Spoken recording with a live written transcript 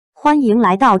欢迎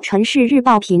来到陈氏日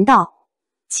报频道，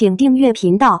请订阅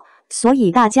频道，所以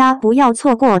大家不要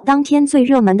错过当天最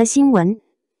热门的新闻。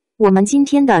我们今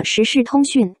天的时事通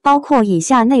讯包括以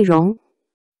下内容：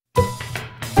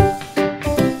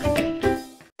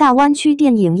大湾区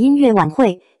电影音乐晚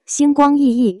会，星光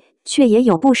熠熠，却也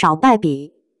有不少败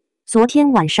笔。昨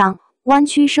天晚上，湾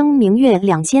区声明月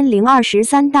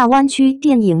2023大湾区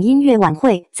电影音乐晚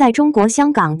会在中国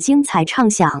香港精彩唱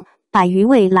响，100余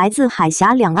位来自海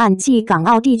峡两岸及港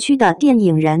澳地区的电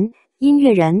影人、音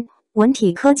乐人、文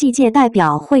体科技界代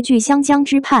表汇聚湘江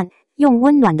之畔，用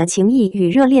温暖的情谊与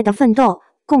热烈的奋斗，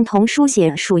共同书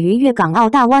写属于粤港澳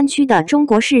大湾区的中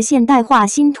国式现代化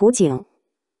新图景。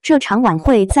这场晚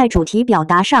会在主题表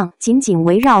达上紧紧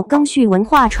围绕赓续文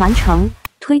化传承、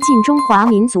推进中华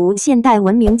民族现代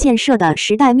文明建设的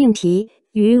时代命题，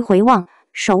于回望、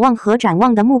守望和展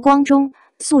望的目光中，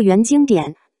溯源经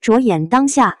典，着眼当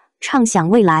下，畅想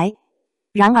未来。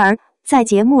然而，在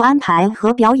节目安排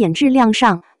和表演质量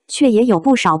上，却也有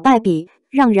不少败笔，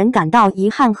让人感到遗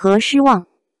憾和失望。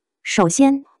首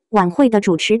先，晚会的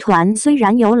主持团虽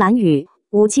然由蓝宇、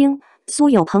吴京、苏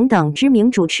有朋等知名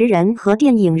主持人和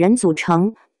电影人组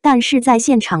成，但是在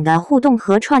现场的互动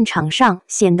和串场上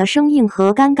显得生硬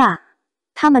和尴尬。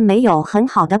他们没有很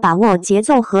好的把握节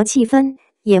奏和气氛，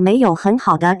也没有很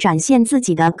好的展现自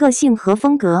己的个性和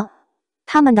风格。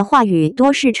他们的话语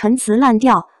多是陈词滥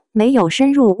调，没有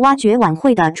深入挖掘晚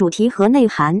会的主题和内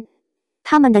涵。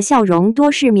他们的笑容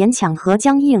多是勉强和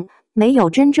僵硬，没有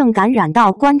真正感染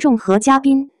到观众和嘉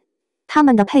宾。他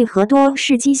们的配合多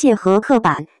是机械和刻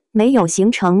板，没有形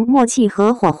成默契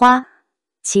和火花。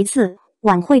其次，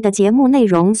晚会的节目内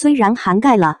容虽然涵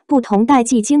盖了不同代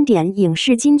际经典影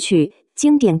视金曲、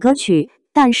经典歌曲，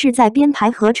但是在编排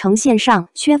和呈现上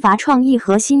缺乏创意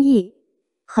和新意。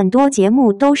很多节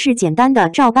目都是简单的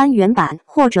照搬原版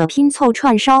或者拼凑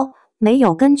串烧，没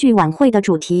有根据晚会的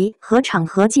主题和场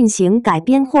合进行改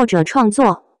编或者创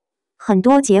作。很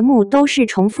多节目都是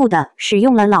重复的，使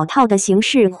用了老套的形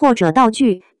式或者道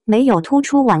具，没有突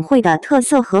出晚会的特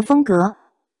色和风格。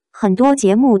很多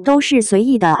节目都是随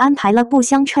意的安排了不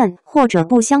相称或者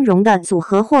不相容的组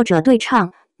合或者对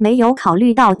唱，没有考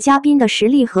虑到嘉宾的实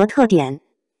力和特点。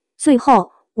最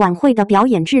后，晚会的表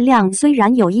演质量虽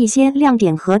然有一些亮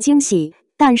点和惊喜，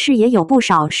但是也有不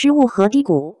少失误和低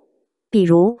谷。比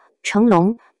如成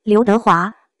龙、刘德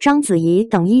华、章子怡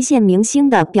等一线明星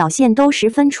的表现都十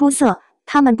分出色，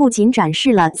他们不仅展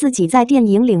示了自己在电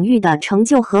影领域的成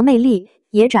就和魅力，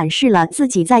也展示了自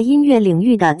己在音乐领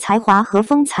域的才华和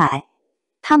风采。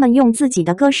他们用自己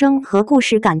的歌声和故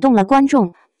事感动了观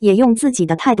众，也用自己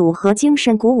的态度和精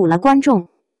神鼓舞了观众。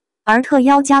而特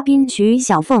邀嘉宾徐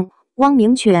小凤、汪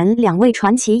明荃两位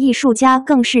传奇艺术家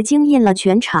更是惊艳了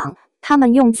全场。他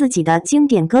们用自己的经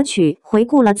典歌曲回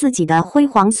顾了自己的辉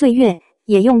煌岁月，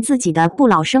也用自己的不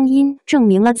老声音证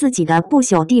明了自己的不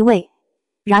朽地位。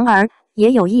然而，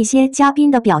也有一些嘉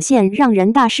宾的表现让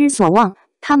人大失所望。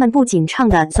他们不仅唱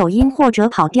的走音或者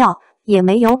跑调，也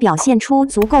没有表现出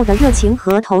足够的热情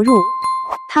和投入。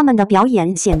他们的表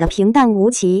演显得平淡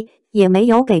无奇，也没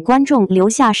有给观众留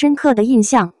下深刻的印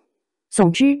象。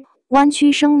总之，湾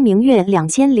区声明月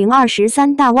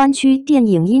2023大湾区电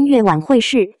影音乐晚会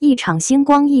是一场星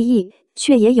光熠熠，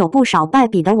却也有不少败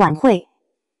笔的晚会。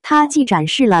它既展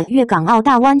示了粤港澳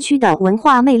大湾区的文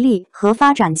化魅力和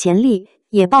发展潜力，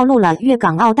也暴露了粤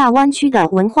港澳大湾区的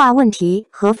文化问题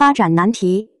和发展难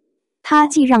题。它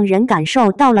既让人感受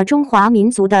到了中华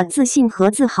民族的自信和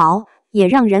自豪，也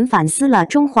让人反思了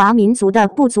中华民族的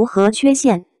不足和缺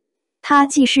陷。它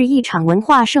既是一场文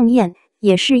化盛宴，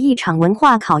也是一场文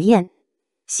化考验。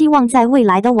希望在未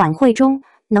来的晚会中，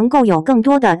能够有更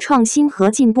多的创新和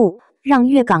进步，让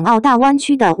粤港澳大湾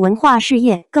区的文化事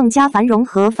业更加繁荣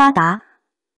和发达。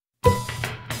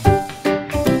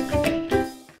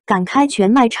敢开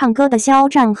全麦唱歌的肖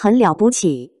战很了不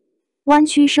起。湾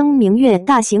区声明月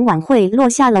大型晚会落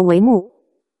下了帷幕。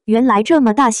原来这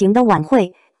么大型的晚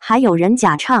会，还有人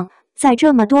假唱，在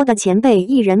这么多的前辈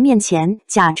艺人面前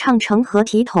假唱成何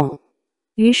体统？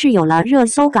于是有了热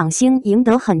搜港星赢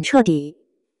得很彻底，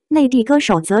内地歌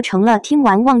手则成了听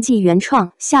完忘记原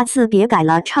创，下次别改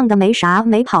了，唱的没啥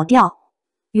没跑调。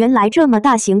原来这么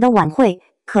大型的晚会，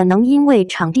可能因为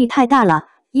场地太大了，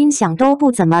音响都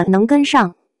不怎么能跟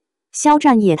上。肖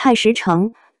战也太实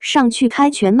诚，上去开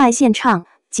全麦现唱，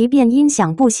即便音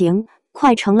响不行，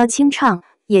快成了清唱，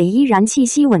也依然气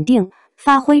息稳定，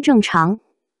发挥正常。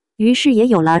于是也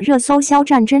有了热搜肖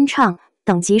战真唱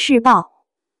等级试爆，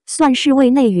算是为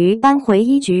内娱扳回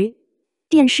一局。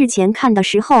电视前看的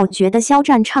时候觉得肖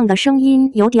战唱的声音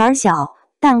有点小，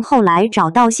但后来找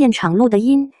到现场录的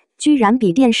音，居然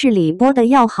比电视里播的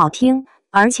要好听，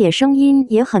而且声音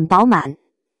也很饱满。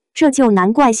这就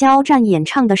难怪肖战演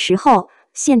唱的时候，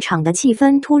现场的气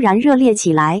氛突然热烈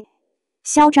起来。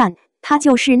肖战，他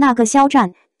就是那个肖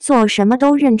战，做什么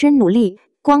都认真努力，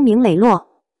光明磊落。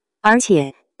而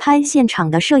且拍现场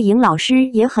的摄影老师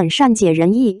也很善解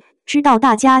人意，知道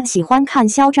大家喜欢看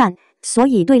肖战，所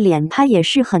以对脸拍也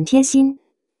是很贴心。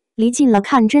离近了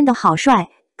看真的好帅，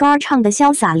歌唱的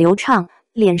潇洒流畅，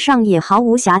脸上也毫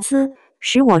无瑕疵，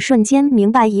使我瞬间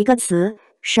明白一个词，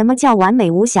什么叫完美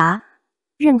无瑕。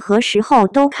任何时候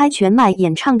都开全麦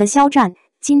演唱的肖战，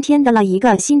今天得了一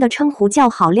个新的称呼叫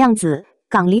好亮子，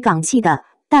港里港气的，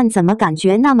但怎么感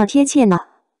觉那么贴切呢？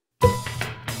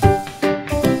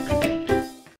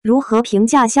如何评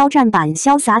价肖战版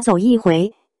潇洒走一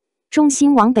回？中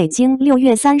新网北京6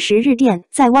月30日电，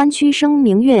在湾区声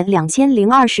明月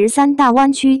2023大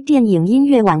湾区电影音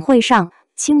乐晚会上，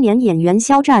青年演员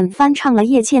肖战翻唱了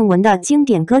叶倩文的经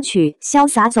典歌曲《潇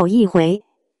洒走一回》。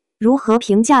如何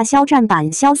评价肖战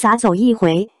版《潇洒走一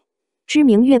回》？知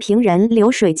名乐评人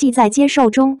流水记在接受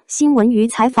中新闻娱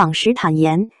采访时坦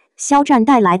言，肖战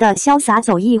带来的《潇洒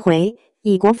走一回》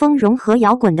以国风融合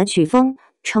摇滚的曲风，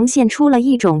呈现出了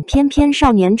一种翩翩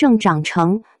少年正长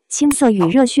成、青涩与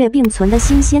热血并存的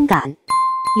新鲜感。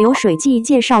流水记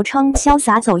介绍称，《潇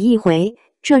洒走一回》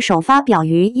这首发表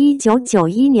于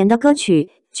1991年的歌曲，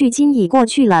距今已过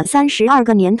去了32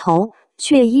个年头，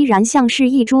却依然像是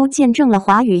一株见证了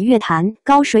华语乐坛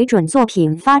高水准作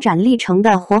品发展历程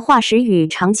的活化石与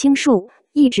常青树，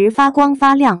一直发光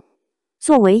发亮。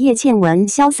作为叶倩文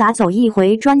《潇洒走一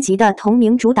回》专辑的同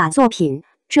名主打作品，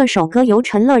这首歌由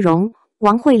陈乐融、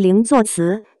王慧玲作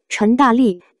词，陈大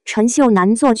力、陈秀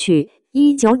楠作曲。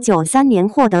1993年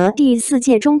获得第4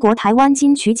届中国台湾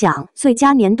金曲奖最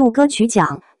佳年度歌曲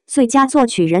奖、最佳作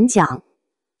曲人奖。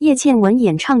叶倩文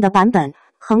演唱的版本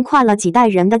横跨了几代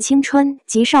人的青春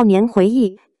及少年回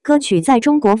忆，歌曲在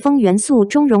中国风元素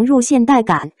中融入现代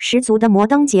感十足的摩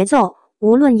登节奏，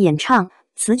无论演唱、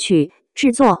词曲、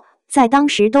制作，在当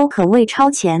时都可谓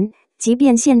超前，即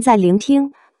便现在聆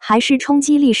听，还是冲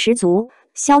击力十足。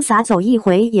潇洒走一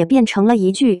回也变成了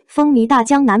一句风靡大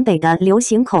江南北的流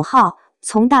行口号，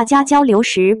从大家交流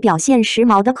时表现时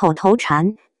髦的口头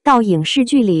禅，到影视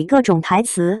剧里各种台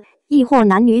词，亦或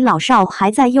男女老少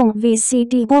还在用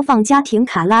VCD 播放家庭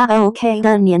卡拉 OK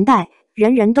的年代，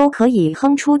人人都可以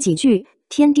哼出几句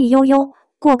天地悠悠，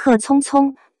过客匆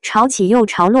匆，潮起又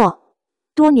潮落。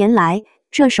多年来，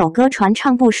这首歌传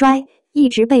唱不衰，一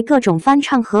直被各种翻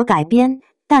唱和改编，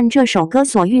但这首歌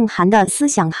所蕴含的思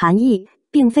想含义，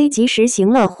并非及时行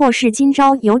乐或是今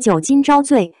朝有酒今朝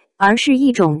醉，而是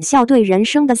一种笑对人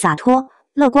生的洒脱、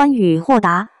乐观与豁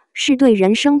达，是对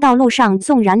人生道路上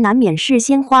纵然难免是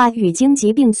鲜花与荆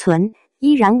棘并存，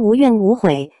依然无怨无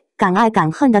悔、敢爱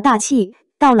敢恨的大气，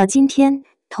到了今天，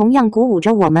同样鼓舞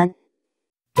着我们。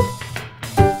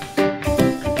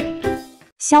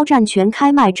肖战全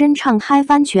开麦真唱嗨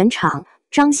翻全场，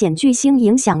彰显巨星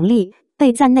影响力，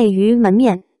被赞内娱门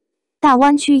面。大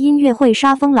湾区音乐会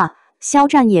杀疯了，肖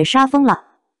战也杀疯了。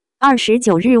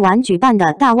29日晚举办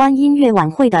的大湾音乐晚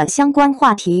会的相关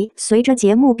话题，随着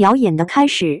节目表演的开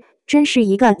始，真是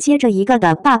一个接着一个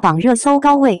的霸榜热搜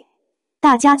高位。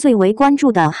大家最为关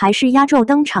注的还是压轴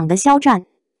登场的肖战。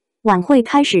晚会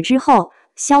开始之后，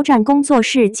肖战工作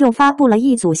室就发布了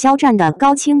一组肖战的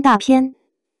高清大片。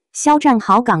肖战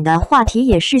好港的话题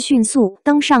也是迅速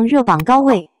登上热榜高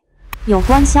位。有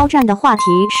关肖战的话题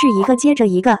是一个接着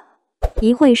一个，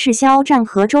一会是肖战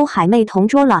和周海媚同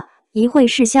桌了，一会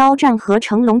是肖战和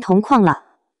成龙同框了。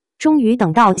终于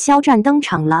等到肖战登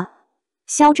场了。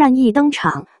肖战一登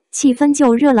场，气氛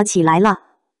就热了起来了，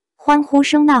欢呼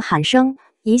声、呐喊声，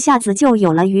一下子就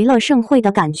有了娱乐盛会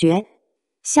的感觉。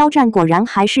肖战果然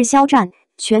还是肖战，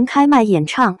全开麦演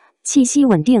唱，气息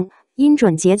稳定，音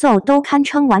准节奏都堪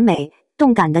称完美，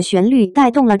动感的旋律带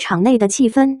动了场内的气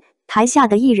氛，台下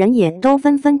的艺人也都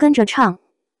纷纷跟着唱。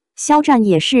肖战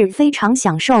也是非常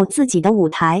享受自己的舞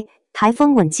台，台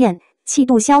风稳健，气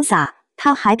度潇洒，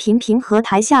他还频频和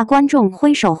台下观众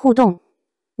挥手互动。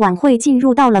晚会进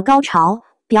入到了高潮，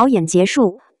表演结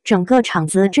束，整个场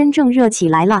子真正热起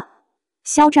来了。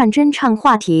肖战真唱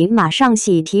话题马上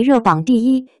喜提热榜第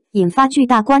一，引发巨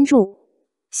大关注。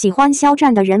喜欢肖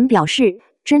战的人表示，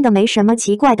真的没什么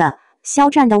奇怪的，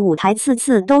肖战的舞台次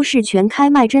次都是全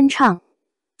开麦真唱。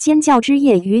尖叫之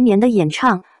夜余年的演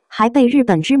唱，还被日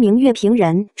本知名乐评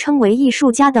人称为艺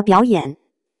术家的表演。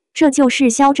这就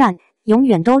是肖战，永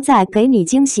远都在给你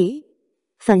惊喜。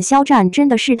粉肖战真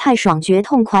的是太爽绝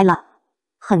痛快了。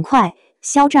很快，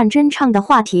肖战真唱的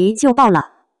话题就爆了，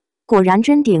果然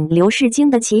真顶刘世京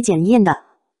的起检验的。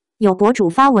有博主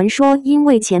发文说，因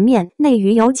为前面内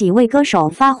娱有几位歌手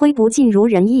发挥不尽如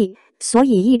人意，所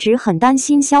以一直很担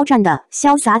心肖战的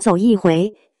潇洒走一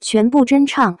回全部真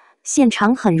唱，现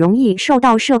场很容易受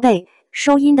到设备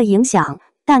收音的影响，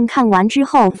但看完之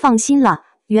后放心了，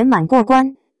圆满过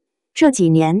关。这几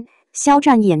年肖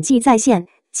战演技在线，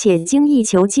且精益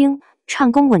求精，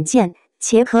唱功稳健，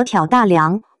且可挑大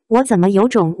梁，我怎么有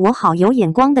种我好有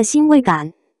眼光的欣慰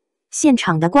感。现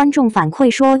场的观众反馈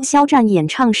说，肖战演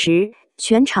唱时，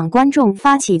全场观众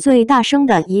发起最大声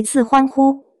的一次欢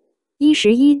呼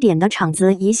，11点的场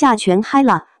子一下全嗨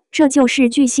了，这就是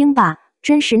巨星吧，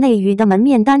真是内娱的门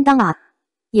面担当啊！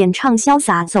演唱潇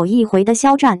洒走一回的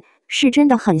肖战是真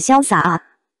的很潇洒啊！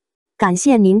感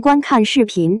谢您观看视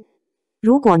频，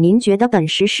如果您觉得本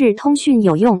时事通讯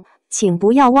有用，请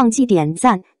不要忘记点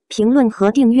赞、评论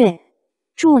和订阅。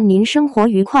祝您生活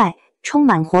愉快，充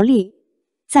满活力！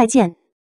再见。